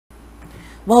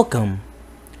Welcome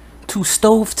to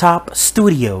Stovetop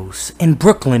Studios in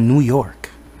Brooklyn, New York,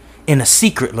 in a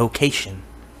secret location.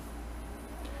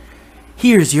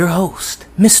 Here's your host,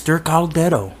 Mr.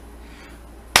 Caldero.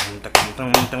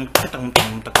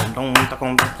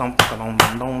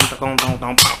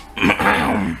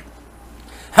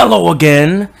 Hello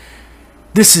again.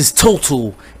 This is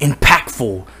Total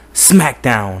Impactful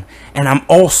SmackDown, and I'm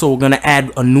also gonna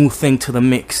add a new thing to the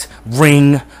mix: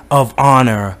 Ring of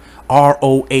Honor,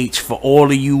 ROH, for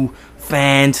all of you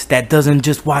fans that doesn't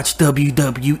just watch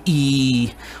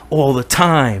WWE all the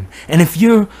time. And if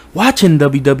you're watching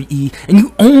WWE and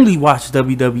you only watch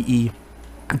WWE,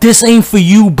 this ain't for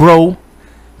you, bro.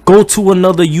 Go to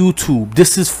another YouTube.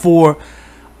 This is for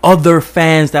other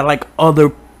fans that like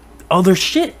other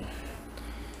shit.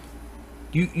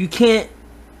 You can't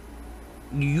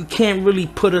really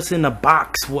put us in a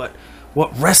box what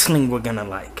wrestling we're gonna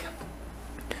like.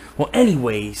 Well,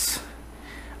 anyways,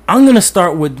 I'm gonna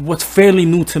start with what's fairly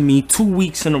new to me. 2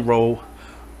 weeks in a row,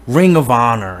 Ring of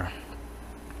Honor.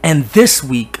 And this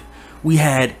week we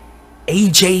had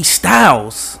AJ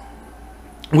Styles,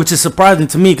 which is surprising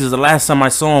to me because the last time I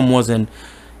saw him was in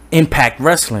Impact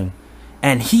Wrestling.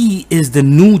 And he is the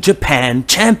New Japan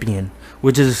champion,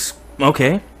 which is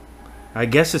okay. I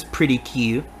guess it's pretty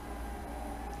cute.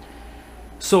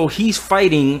 So he's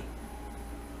fighting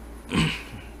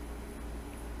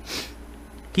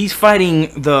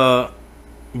the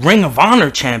Ring of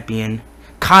Honor champion,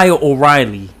 Kyle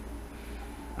O'Reilly.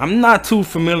 I'm not too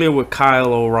familiar with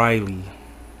Kyle O'Reilly,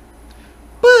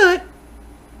 but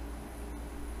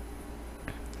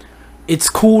it's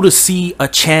cool to see a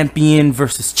champion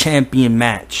versus champion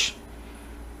match.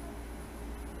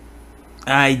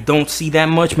 I don't see that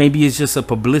much. Maybe it's just a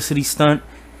publicity stunt,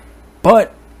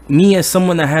 but me as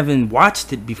someone that haven't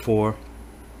watched it before,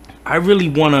 I really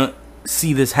want to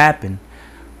see this happen.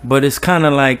 But it's kind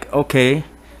of like, okay,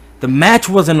 the match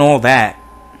wasn't all that,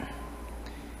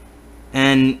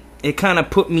 and it kind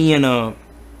of put me in a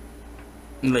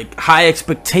like high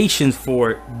expectations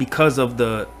for it because of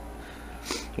the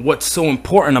what's so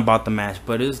important about the match.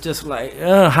 But it's just like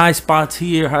high spots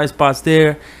here, high spots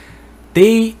there.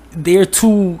 They're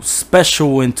too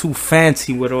special and too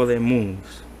fancy with all their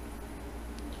moves.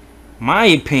 My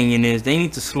opinion is they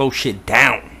need to slow shit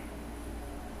down.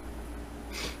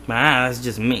 But that's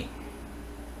just me.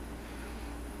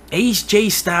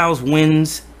 AJ Styles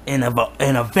wins in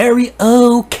a very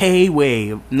okay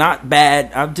way. Not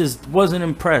bad. I just wasn't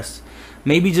impressed.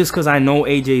 Maybe just because I know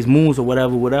AJ's moves or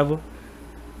whatever.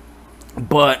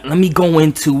 But let me go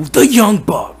into the Young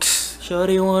Bucks.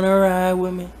 Shorty wanna ride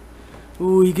with me?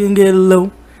 Ooh, you can get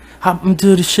low. Hop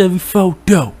into the Chevy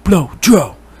photo, blow,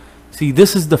 draw. See,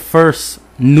 this is the first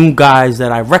new guys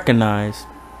that I recognize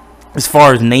as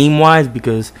far as name-wise,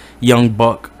 because Young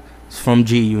Buck is from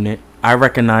G Unit. I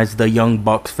recognize the Young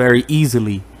Bucks very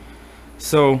easily.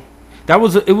 So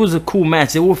it was a cool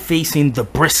match. They were facing the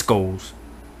Briscoes.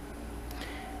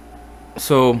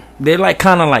 So they're like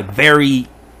kind of like very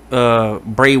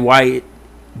Bray Wyatt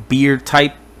beard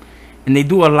type, and they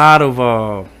do a lot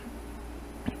of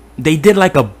they did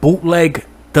like a bootleg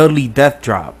Dudley Death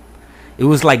Drop. It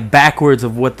was like backwards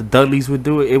of what the Dudleys would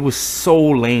do. It was so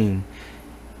lame.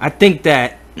 I think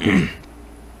that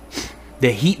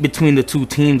the heat between the two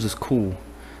teams is cool.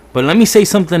 But let me say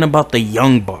something about the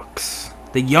Young Bucks.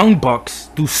 The Young Bucks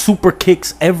do super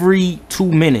kicks every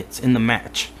 2 minutes in the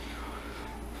match.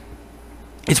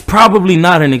 It's probably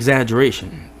not an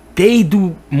exaggeration. They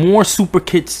do more super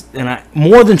kicks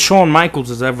more than Shawn Michaels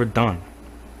has ever done.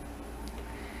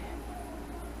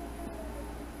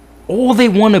 All they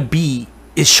want to be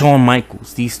is Shawn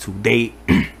Michaels. These two,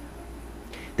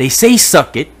 they say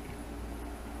suck it.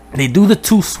 They do the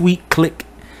too sweet click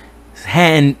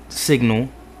hand signal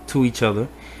to each other.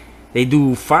 They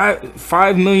do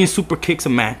 5 million super kicks a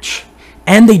match,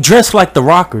 and they dress like the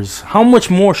Rockers. How much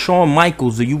more Shawn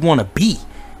Michaels do you want to be?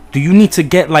 Do you need to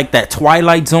get like that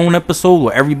Twilight Zone episode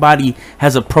where everybody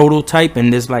has a prototype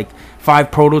and there's like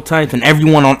 5 prototypes and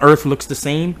everyone on Earth looks the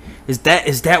same? Is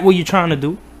that what you're trying to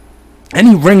do?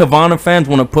 Any Ring of Honor fans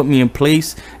want to put me in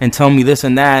place and tell me this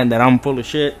and that I'm full of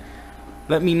shit?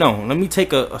 Let me know. Let me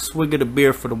take a swig of the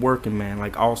beer for the working man,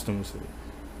 like Austin would say.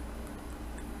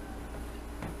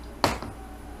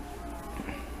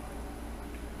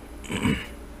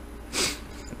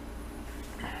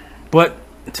 But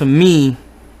to me,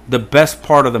 the best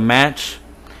part of the match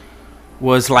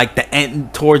was like the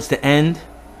end, towards the end,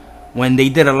 when they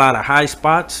did a lot of high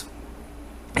spots.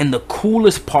 And the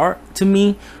coolest part to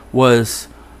me was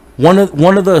one of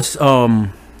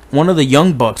the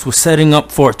Young Bucks was setting up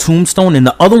for a tombstone, and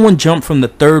the other one jumped from the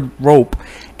third rope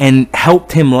and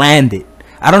helped him land it.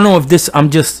 I don't know if this, I'm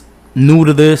just new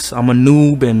to this. I'm a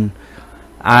noob and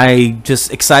I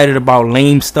just excited about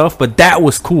lame stuff, but that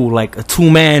was cool. Like a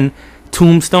 2-man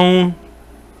tombstone.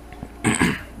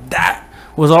 That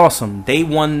was awesome. They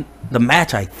won the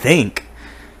match, I think.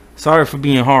 Sorry for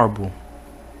being horrible.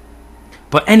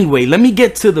 But anyway, let me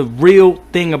get to the real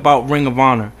thing about Ring of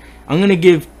Honor. I'm gonna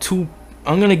give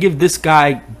this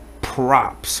guy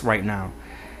props right now.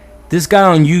 This guy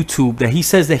on YouTube, that he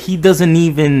says that he doesn't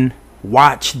even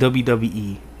watch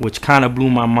WWE, which kind of blew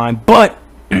my mind, but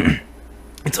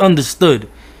it's understood.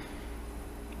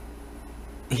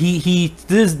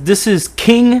 This is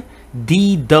King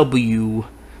DW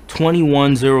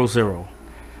 2100.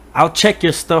 I'll check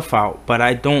your stuff out, but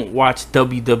I don't watch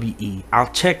WWE.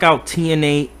 I'll check out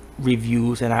TNA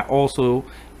reviews, and I also,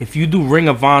 if you do Ring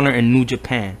of Honor and New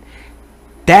Japan,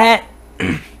 that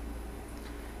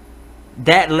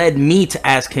led me to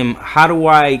ask him, how do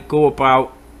I go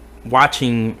about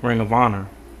watching Ring of Honor?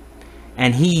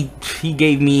 And he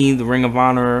gave me the Ring of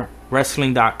Honor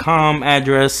Wrestling.com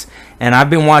address, and I've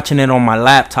been watching it on my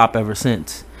laptop ever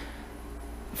since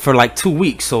for like 2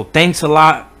 weeks. So thanks a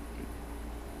lot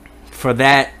for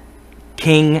that,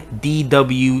 King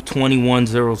DW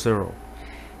 2100.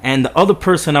 And the other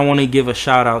person I want to give a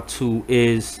shout out to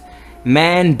is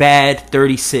Man Bad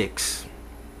 36.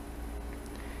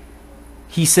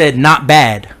 He said not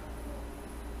bad.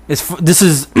 This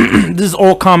is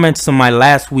all comments to my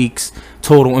last week's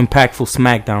Total Impactful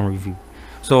SmackDown review.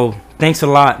 So thanks a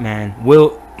lot, man.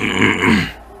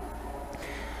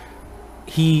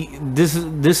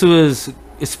 This was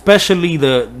especially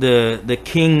the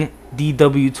King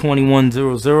DW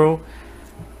 2100.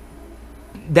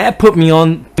 That put me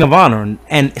on Ring of Honor,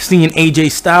 and seeing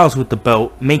AJ Styles with the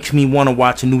belt makes me want to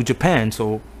watch New Japan.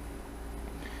 So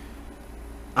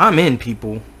I'm in,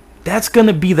 people. That's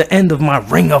gonna be the end of my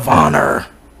Ring of Honor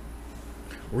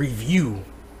review.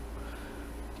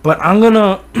 But I'm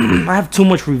gonna I have too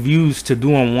much reviews to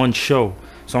do on one show,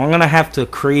 so I'm gonna have to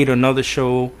create another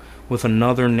show with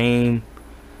another name.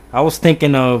 I was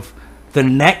thinking of the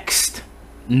next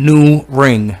new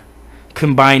ring,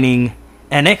 combining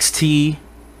NXT,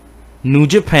 New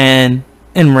Japan,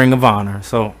 and Ring of Honor.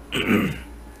 So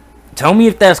tell me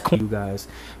if that's cool, you guys,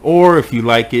 or if you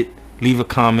like it, leave a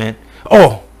comment.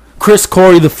 Oh, Chris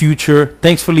Corey the Future,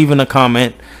 thanks for leaving a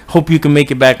comment. Hope you can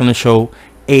make it back on the show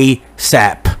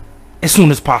ASAP, as soon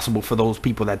as possible, for those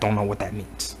people that don't know what that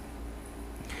means.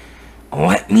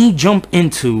 Let me jump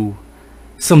into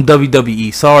some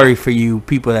WWE. Sorry for you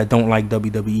people that don't like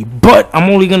WWE, but I'm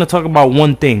only gonna talk about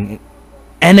one thing.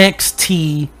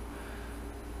 NXT.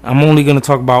 I'm only gonna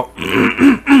talk about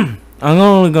one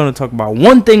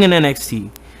thing in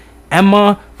NXT.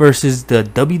 Emma versus the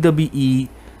WWE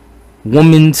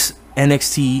Women's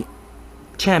NXT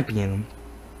Champion,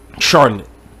 Charlotte.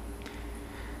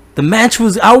 The match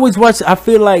was, I always watch, I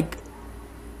feel like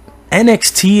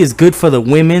NXT is good for the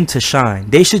women to shine.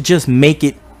 They should just make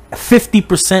it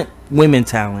 50% women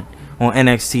talent on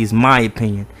NXT, is my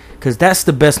opinion, because that's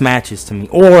the best matches to me,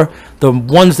 or the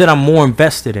ones that I'm more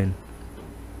invested in.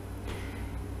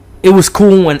 It was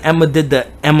cool when Emma did the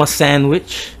Emma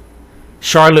sandwich.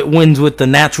 Charlotte wins with the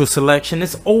natural selection.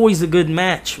 It's always a good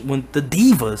match when the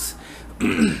divas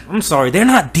I'm sorry, they're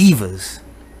not divas.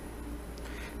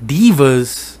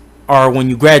 Divas are when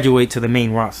you graduate to the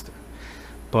main roster.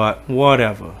 But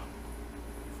whatever.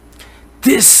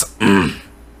 This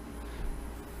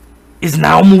is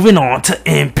now moving on to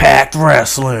Impact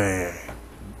Wrestling.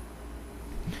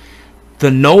 The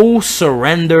No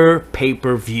Surrender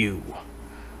pay-per-view.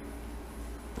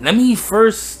 Let me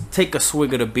first take a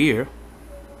swig of the beer.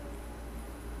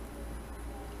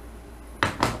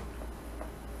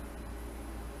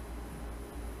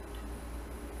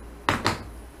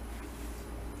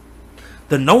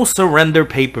 The No Surrender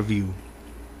pay-per-view.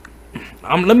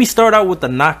 Let me start out with the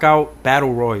Knockout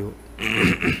Battle Royal.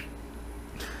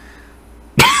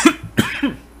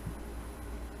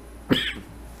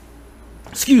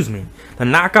 Excuse me. The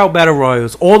Knockout Battle Royal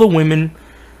is all the women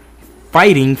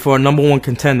fighting for a #1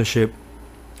 contendership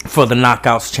for the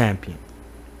Knockouts champion.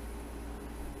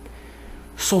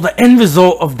 So the end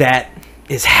result of that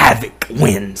is Havoc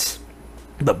wins.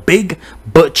 The big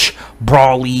Butch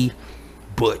Brawly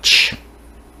Butch.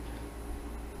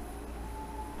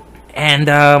 And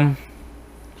I'm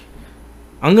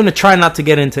going to try not to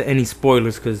get into any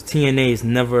spoilers because TNA is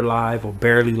never live or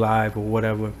barely live or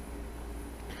whatever.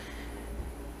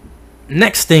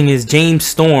 Next thing is James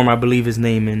Storm, I believe his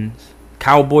name is.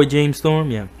 Cowboy James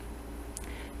Storm, yeah.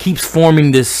 Keeps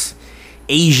forming this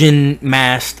Asian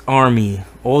masked army.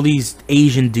 All these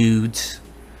Asian dudes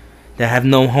that have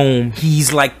no home.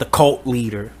 He's like the cult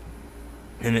leader.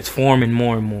 And it's forming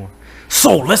more and more.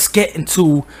 So let's get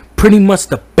into pretty much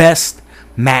the best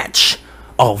match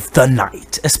of the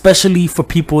night, especially for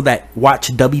people that watch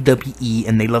WWE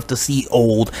and they love to see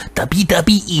old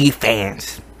WWE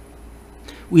fans.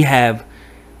 We have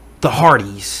the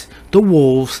Hardys, the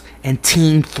Wolves, and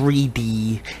Team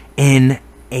 3D in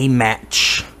a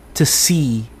match to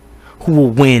see who will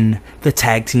win the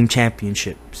tag team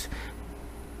championships.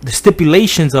 The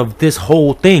stipulations of this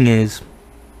whole thing is,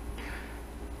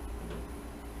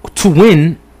 to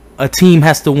win, a team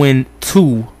has to win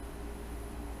 2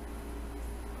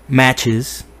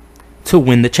 matches to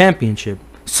win the championship.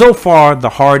 So far, the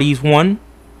Hardys won,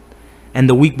 and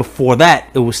the week before that,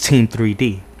 it was Team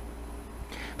 3D.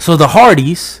 So the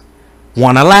Hardys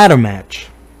won a ladder match.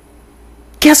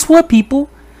 Guess what, people?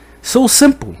 So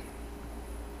simple.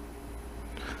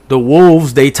 The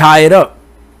Wolves, they tie it up.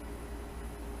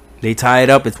 It's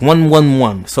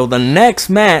 1-1-1. So the next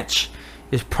match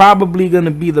is probably going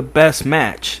to be the best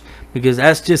match, because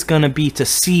that's just going to be to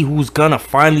see who's going to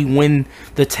finally win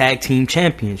the tag team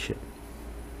championship.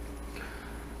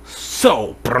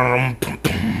 So,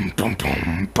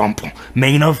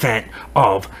 main event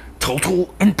of Total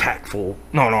Impactful.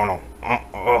 No.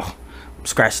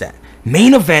 Scratch that.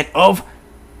 Main event of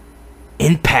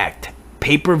Impact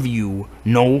pay-per-view,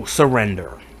 No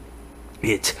Surrender.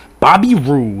 It's Bobby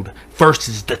Roode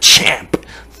versus the champ,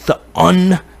 the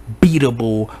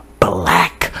unbeatable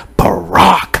Black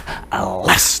Brock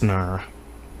Lesnar,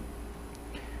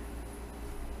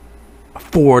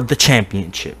 for the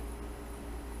championship.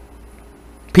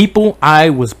 People, I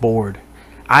was bored.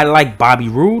 I like Bobby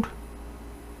Roode.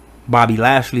 Bobby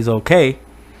Lashley's okay.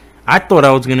 I thought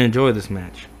I was going to enjoy this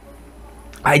match.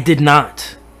 I did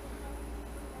not.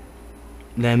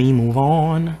 Let me move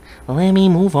on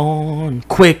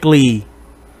quickly.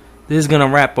 This is going to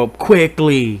wrap up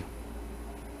quickly.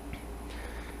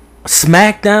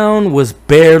 SmackDown was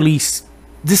barely...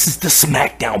 This is the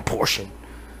SmackDown portion.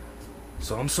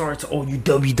 So I'm sorry to all you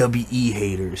WWE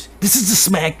haters. This is the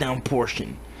SmackDown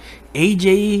portion.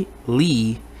 AJ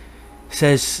Lee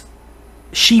says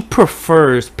she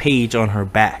prefers Paige on her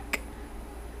back.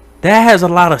 That has a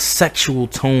lot of sexual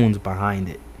tones behind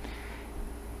it.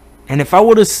 And if I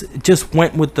would have just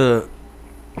went with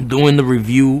doing the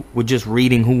review with just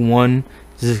reading who won,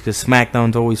 just because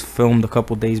SmackDown's always filmed a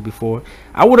couple days before,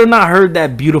 I would have not heard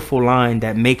that beautiful line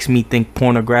that makes me think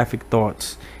pornographic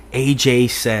thoughts.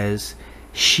 AJ says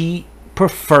she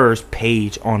prefers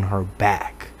Paige on her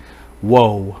back.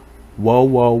 Whoa.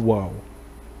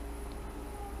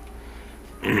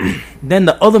 Then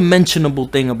the other mentionable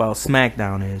thing about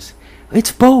SmackDown is,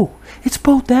 it's Bo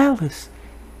Dallas.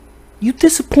 You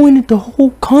disappointed the whole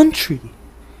country,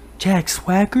 Jack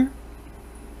Swagger.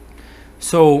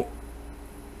 So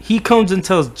he comes and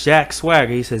tells Jack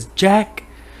Swagger, he says, Jack,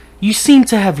 you seem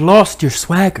to have lost your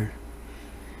swagger.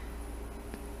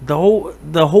 The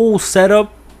whole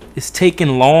setup is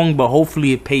taking long, but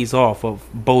hopefully it pays off, of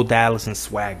Bo Dallas and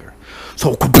Swagger.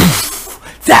 So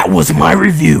that was my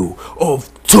review of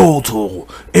Total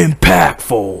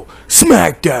Impactful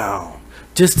SmackDown.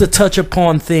 Just to touch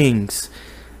upon things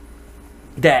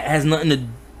that has nothing to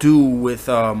do with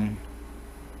the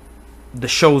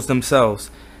shows themselves.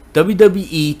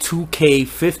 WWE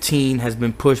 2K15 has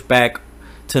been pushed back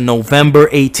to November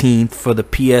 18th for the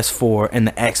PS4 and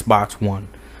the Xbox One.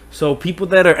 So people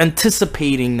that are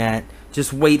anticipating that,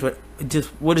 just wait.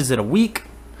 What is it, a week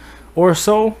or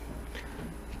so?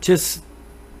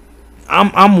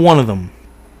 I'm one of them,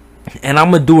 and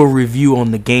I'm gonna do a review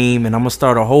on the game, and I'm gonna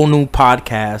start a whole new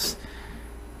podcast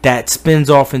that spins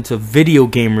off into video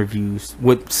game reviews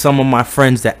with some of my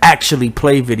friends that actually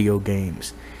play video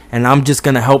games. And I'm just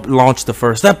going to help launch the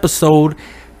first episode.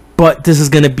 But this is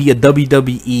going to be a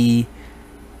WWE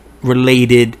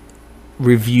related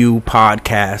review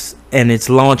podcast. And it's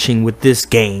launching with this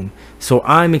game. So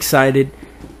I'm excited.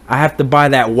 I have to buy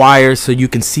that wire so you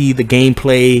can see the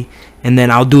gameplay. And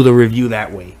then I'll do the review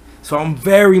that way. So I'm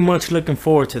very much looking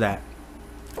forward to that.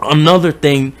 Another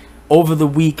thing, over the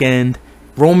weekend,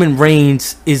 Roman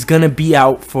Reigns is going to be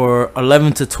out for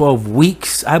 11 to 12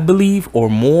 weeks, I believe, or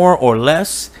more or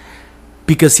less,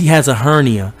 because he has a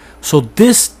hernia. So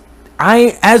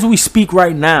as we speak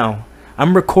right now,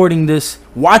 I'm recording this,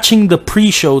 watching the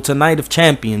pre-show to Night of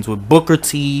Champions with Booker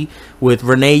T, with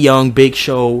Renee Young, Big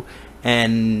Show,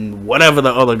 and whatever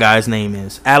the other guy's name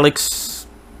is. Alex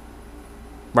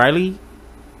Riley,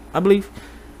 I believe.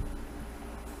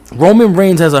 Roman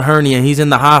Reigns has a hernia. He's in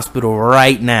the hospital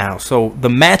right now. So the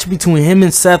match between him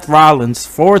and Seth Rollins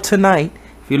for tonight,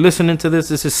 if you're listening to this,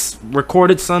 this is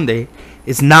recorded Sunday,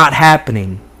 is not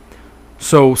happening.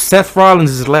 So Seth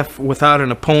Rollins is left without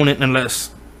an opponent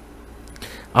unless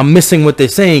I'm missing what they're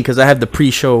saying because I have the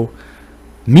pre-show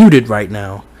muted right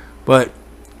now. But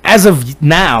as of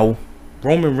now,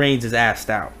 Roman Reigns is assed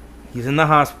out. He's in the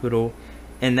hospital,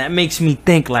 and that makes me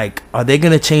think, like, are they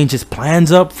going to change his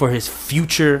plans up for his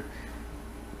future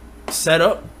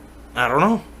setup? I don't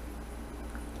know.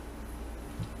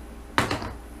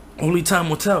 Only time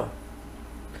will tell.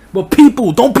 But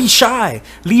people, don't be shy.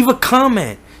 Leave a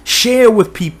comment. Share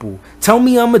with people. Tell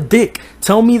me I'm a dick.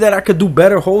 Tell me that I could do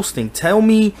better hosting. Tell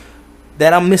me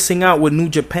that I'm missing out with New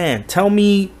Japan. Tell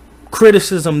me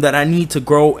criticism that I need to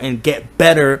grow and get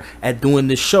better at doing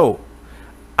this show.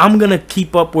 I'm going to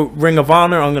keep up with Ring of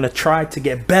Honor. I'm going to try to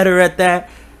get better at that.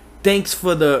 Thanks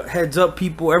for the heads up,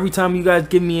 people. Every time you guys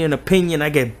give me an opinion, I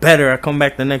get better. I come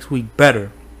back the next week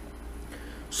better.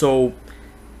 So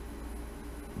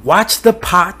watch the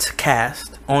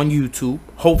podcast on YouTube.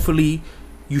 Hopefully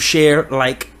you share,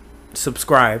 like,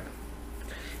 subscribe.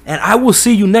 And I will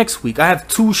see you next week. I have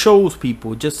 2 shows,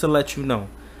 people, just to let you know.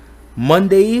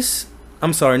 Mondays,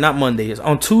 I'm sorry, not Mondays.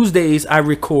 On Tuesdays, I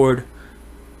record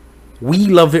We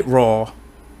Love It Raw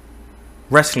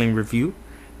wrestling review.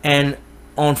 And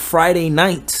on Friday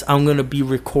nights, I'm going to be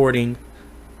recording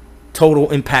Total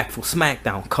Impactful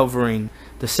SmackDown, covering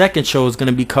the second show is going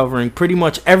to be covering pretty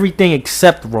much everything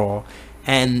except Raw.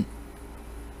 And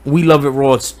We Love It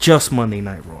Raw, it's just Monday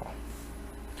Night Raw.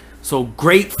 So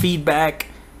great feedback.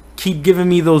 Keep giving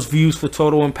me those views for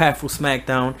Total Impactful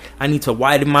SmackDown. I need to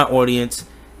widen my audience.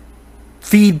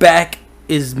 Feedback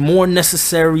is more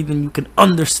necessary than you can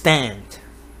understand.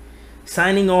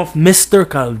 Signing off, Mr.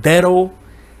 Caldero,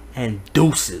 and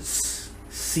deuces.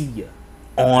 See ya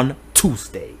on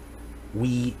Tuesday.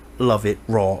 We Love It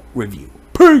Raw review.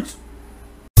 Peace.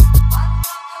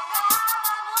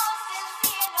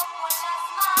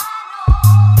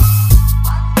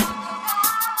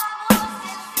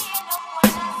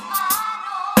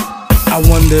 I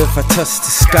wonder if I touched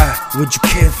the sky, would you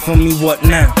care for me? What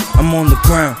now? I'm on the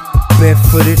ground,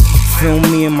 barefooted, film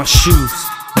me in my shoes.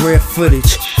 Rare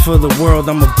footage for the world,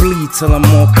 I'ma bleed till I'm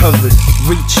all covered.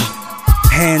 Reaching,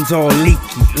 hands all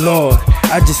leaky. Lord,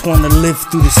 I just wanna live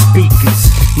through the speakers.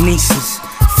 Nieces,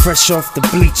 fresh off the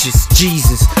bleachers.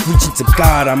 Jesus, reaching to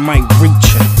God, I might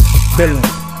reach him. Billin',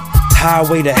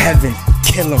 highway to heaven,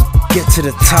 kill him. Get to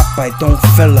the top, I don't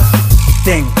feel a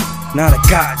thing. Not a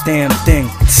goddamn thing.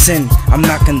 Sin, I'm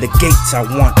knocking the gates, I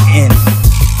want in.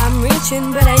 I'm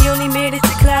reaching, but I only made it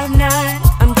to cloud 9.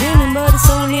 I'm dreaming, but it's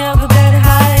only of a better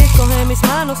high. Coge mis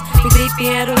manos, mi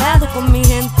tripiero lado. Con mi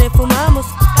gente fumamos,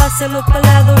 pásalo pa'l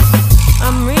lado.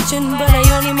 I'm reaching, but I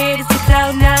only made it to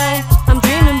cloud 9. I'm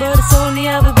dreaming, but it's only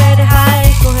of a better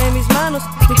high. Coge mis manos,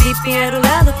 mi tripiero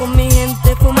lado. Con mi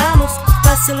gente fumamos,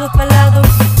 pásalo pa'l lado.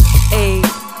 Ey,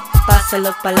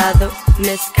 pásalo pa'l lado.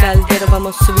 Mezcaldero,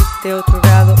 vamos a subirte otro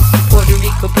grado. Puerto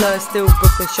Rico blood, still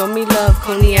Brooklyn, show me love.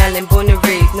 Coney Island, born and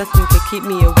raised, nothing can keep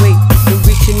me awake. Been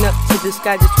reaching up to the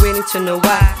sky, just waiting to know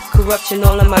why. Corruption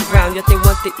all on my ground, yet they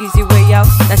want the easy way out.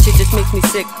 That shit just makes me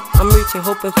sick. I'm reaching,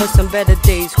 hoping for some better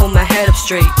days. Hold my head up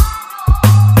straight.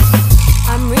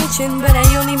 I'm reaching, but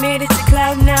I only made it to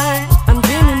cloud 9. I'm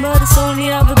dreaming, but it's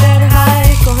only of a better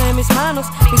high. Coge mis manos,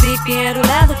 mi tripiero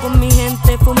lado. Con mi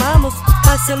gente fumamos,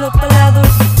 pásalo pa'l lado.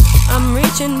 I'm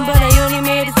reaching, but I only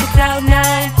made it to cloud 9.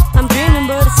 I'm dreaming,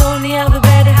 but it's only of a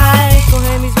better high.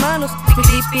 Coge mis manos, mi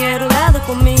tripiero lado.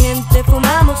 Con mi gente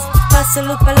fumamos,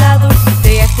 pásalo pa'l lado.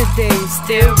 Day after day,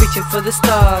 still reaching for the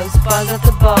stars. Bars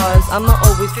after bars, I'ma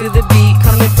always feel the beat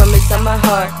coming from inside my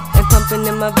heart and pumping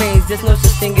in my veins. There's no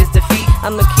such thing as defeat.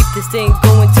 I'ma keep this thing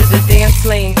going till the day I'm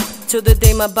slain. Till the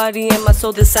day my body and my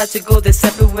soul decide to go their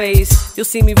separate ways. You'll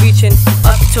see me reaching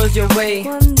up towards your way.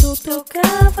 Cuando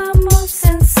tocábamos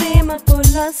encima por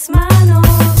las manos.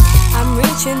 I'm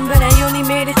reaching, but I only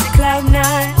made it to cloud 9.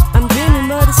 I'm dreaming,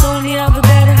 but it's only of a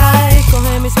better high.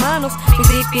 Coge mis manos, mi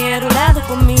tripiero lado.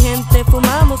 Con mi gente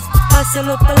fumamos,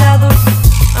 pásalo pa'l lado.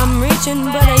 I'm reaching,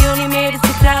 but I only made it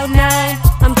to cloud 9.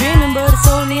 I'm dreaming, but it's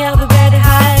only of a better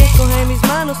high. Coge mis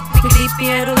manos, mi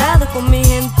tripiero lado. Con mi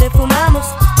gente fumamos,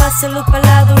 pásalo pa'l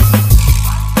lado.